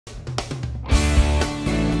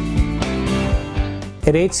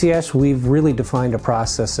At HCS, we've really defined a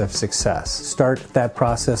process of success. Start that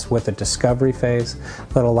process with a discovery phase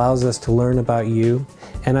that allows us to learn about you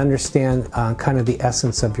and understand kind of the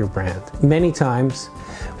essence of your brand. Many times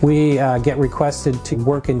we get requested to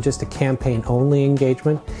work in just a campaign-only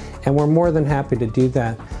engagement, and we're more than happy to do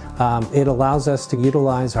that. It allows us to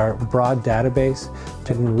utilize our broad database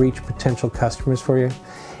to reach potential customers for you.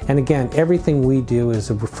 And again, everything we do is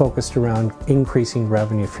focused around increasing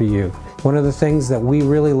revenue for you. One of the things that we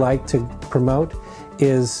really like to promote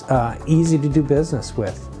is easy to do business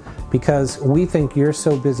with, because we think you're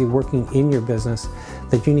so busy working in your business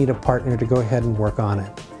that you need a partner to go ahead and work on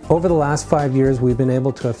it. Over the last 5 years, we've been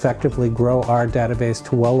able to effectively grow our database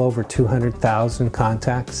to well over 200,000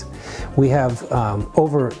 contacts. We have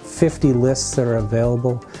over 50 lists that are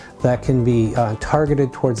available that can be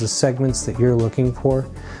targeted towards the segments that you're looking for.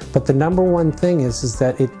 But the number one thing is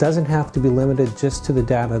that it doesn't have to be limited just to the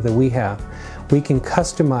data that we have. We can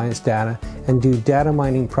customize data and do data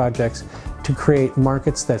mining projects to create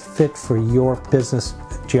markets that fit for your business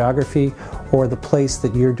geography or the place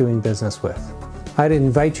that you're doing business with. I'd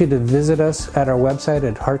invite you to visit us at our website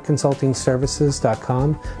at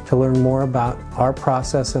hartconsultingservices.com to learn more about our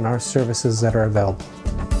process and our services that are available.